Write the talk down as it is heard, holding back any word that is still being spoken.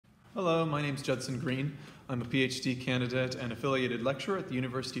Hello, my name is Judson Green. I'm a PhD candidate and affiliated lecturer at the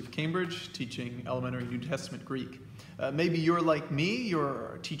University of Cambridge, teaching elementary New Testament Greek. Maybe you're like me,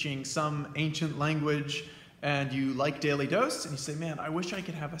 you're teaching some ancient language and you like Daily Dose, and you say, man, I wish I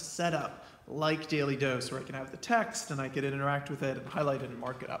could have a setup like Daily Dose where I can have the text and I could interact with it and highlight it and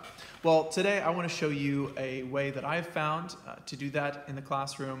mark it up. Well, today I want to show you a way that I've found to do that in the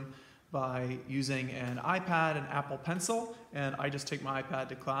classroom by using an iPad and Apple Pencil, and I just take my iPad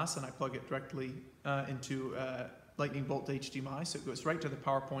to class and I plug it directly into Lightning Bolt HDMI, so it goes right to the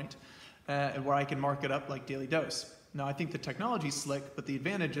PowerPoint, where I can mark it up like Daily Dose. Now, I think the technology's slick, but the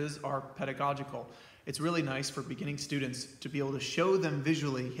advantages are pedagogical. It's really nice for beginning students to be able to show them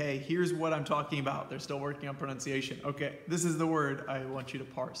visually, hey, here's what I'm talking about. They're still working on pronunciation. Okay, this is the word I want you to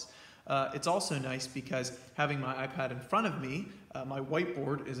parse. It's also nice because having my iPad in front of me, my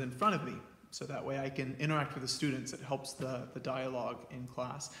whiteboard is in front of me. So that way I can interact with the students. It helps the dialogue in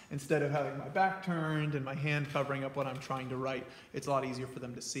class. Instead of having my back turned and my hand covering up what I'm trying to write, it's a lot easier for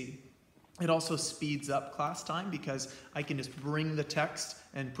them to see. It also speeds up class time because I can just bring the text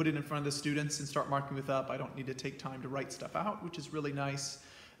and put it in front of the students and start marking it up. I don't need to take time to write stuff out, which is really nice.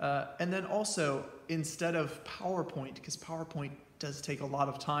 And then also, instead of PowerPoint, because PowerPoint does take a lot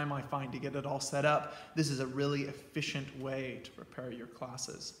of time, I find, to get it all set up, this is a really efficient way to prepare your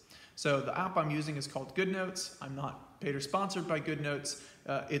classes. So the app I'm using is called Goodnotes. I'm not paid or sponsored by Goodnotes.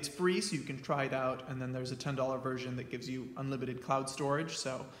 It's free, so you can try it out, and then there's a $10 version that gives you unlimited cloud storage.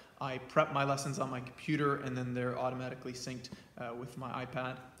 So I prep my lessons on my computer, and then they're automatically synced with my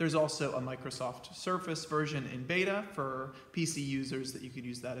iPad. There's also a Microsoft Surface version in beta for PC users that you could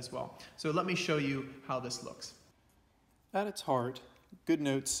use that as well. So let me show you how this looks. At its heart,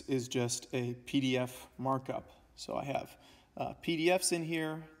 Goodnotes is just a PDF markup. So I have PDFs in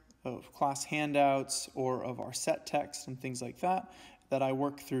here of class handouts or of our set text and things like that that I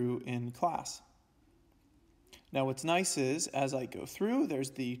work through in class. Now what's nice is, as I go through,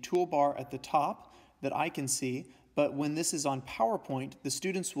 there's the toolbar at the top that I can see, but when this is on PowerPoint, the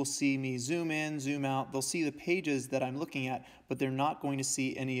students will see me zoom in, zoom out. They'll see the pages that I'm looking at, but they're not going to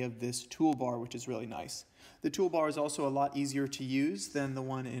see any of this toolbar, which is really nice. The toolbar is also a lot easier to use than the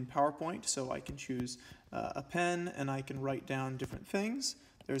one in PowerPoint, so I can choose a pen and I can write down different things.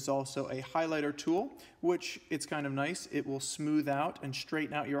 There's also a highlighter tool, which it's kind of nice. It will smooth out and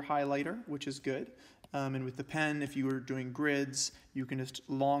straighten out your highlighter, which is good. And with the pen, if you were doing grids, you can just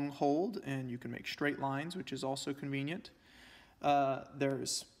long hold and you can make straight lines, which is also convenient.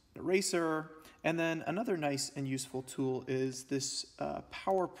 There's an eraser, and then another nice and useful tool is this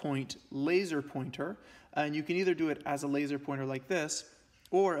PowerPoint laser pointer. And you can either do it as a laser pointer like this,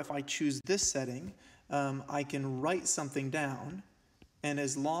 or if I choose this setting, I can write something down, and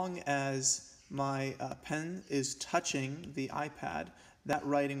as long as my pen is touching the iPad, that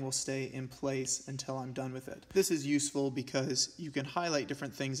writing will stay in place until I'm done with it. This is useful because you can highlight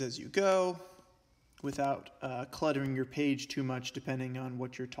different things as you go without cluttering your page too much depending on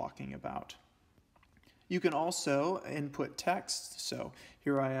what you're talking about. You can also input text. So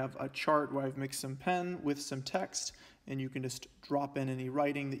here I have a chart where I've mixed some pen with some text, and you can just drop in any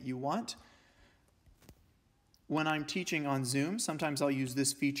writing that you want. When I'm teaching on Zoom, sometimes I'll use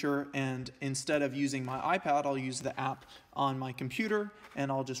this feature, and instead of using my iPad, I'll use the app on my computer, and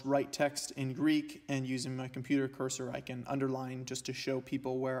I'll just write text in Greek, and using my computer cursor, I can underline just to show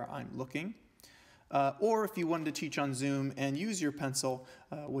people where I'm looking. Or if you wanted to teach on Zoom and use your pencil,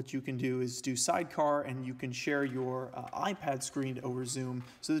 what you can do is do sidecar, and you can share your iPad screen over Zoom.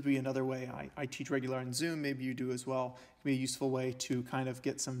 So this would be another way. I teach regular on Zoom, maybe you do as well. It can be a useful way to kind of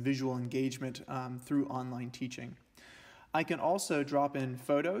get some visual engagement through online teaching. I can also drop in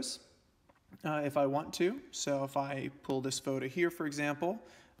photos if I want to. So if I pull this photo here, for example,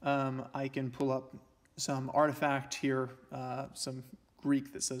 I can pull up some artifact here, some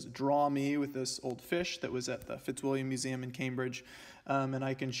Greek that says "draw me" with this old fish that was at the Fitzwilliam Museum in Cambridge, and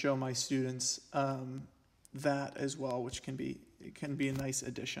I can show my students that as well, which can be a nice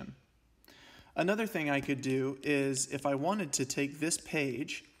addition. Another thing I could do is, if I wanted to take this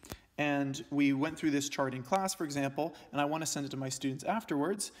page, and we went through this chart in class, for example, and I want to send it to my students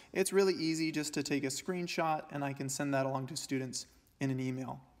afterwards, it's really easy just to take a screenshot, and I can send that along to students in an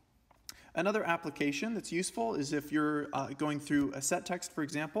email. Another application that's useful is if you're going through a set text, for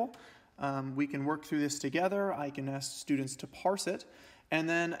example. We can work through this together. I can ask students to parse it. And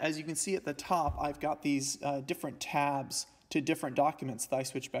then, as you can see at the top, I've got these different tabs to different documents that I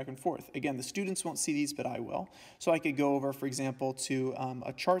switch back and forth. Again, the students won't see these, but I will. So I could go over, for example, to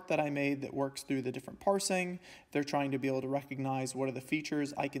a chart that I made that works through the different parsing. If they're trying to be able to recognize what are the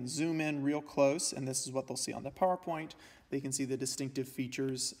features, I can zoom in real close, and this is what they'll see on the PowerPoint. They can see the distinctive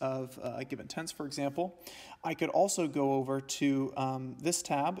features of a given tense, for example. I could also go over to this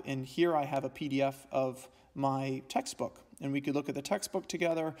tab, and here I have a PDF of my textbook. And we could look at the textbook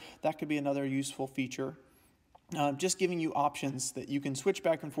together. That could be another useful feature. Just giving you options that you can switch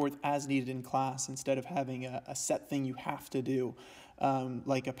back and forth as needed in class instead of having a set thing you have to do,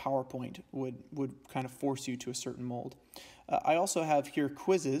 like a PowerPoint would kind of force you to a certain mold. I also have here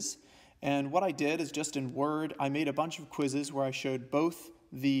quizzes. And what I did is just in Word, I made a bunch of quizzes where I showed both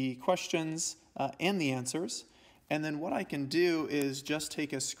the questions and the answers. And then what I can do is just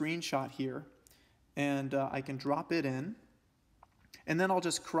take a screenshot here, and I can drop it in. And then I'll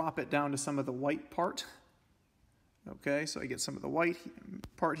just crop it down to some of the white part. Okay, so I get some of the white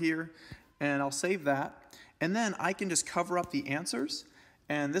part here, and I'll save that. And then I can just cover up the answers.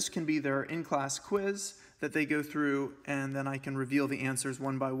 And this can be their in-class quiz that they go through, and then I can reveal the answers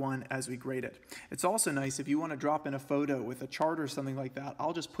one by one as we grade it. It's also nice if you want to drop in a photo with a chart or something like that,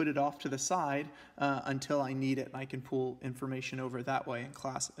 I'll just put it off to the side until I need it, and I can pull information over that way in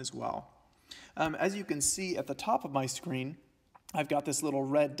class as well. As you can see at the top of my screen, I've got this little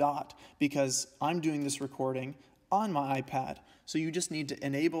red dot because I'm doing this recording on my iPad. So you just need to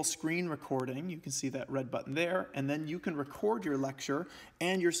enable screen recording. You can see that red button there, and then you can record your lecture,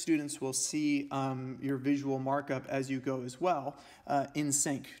 and your students will see your visual markup as you go as well in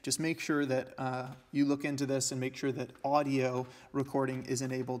sync. Just make sure that you look into this and make sure that audio recording is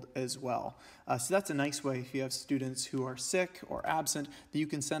enabled as well. So that's a nice way if you have students who are sick or absent that you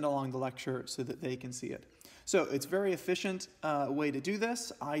can send along the lecture so that they can see it. So it's a very efficient way to do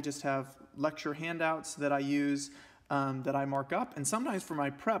this. I just have lecture handouts that I use that I mark up. And sometimes for my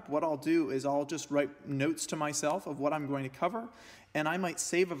prep, what I'll do is I'll just write notes to myself of what I'm going to cover. And I might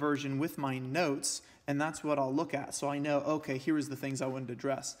save a version with my notes, and that's what I'll look at. So I know, okay, here's the things I wanted to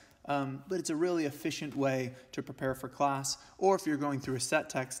address. But it's a really efficient way to prepare for class. Or if you're going through a set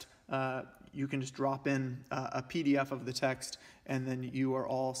text, you can just drop in a PDF of the text, and then you are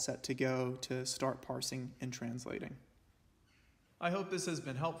all set to go to start parsing and translating. I hope this has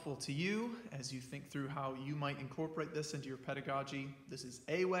been helpful to you as you think through how you might incorporate this into your pedagogy. This is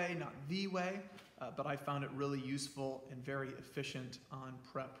a way, not the way, but I found it really useful and very efficient on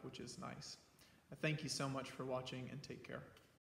prep, which is nice. Thank you so much for watching, and take care.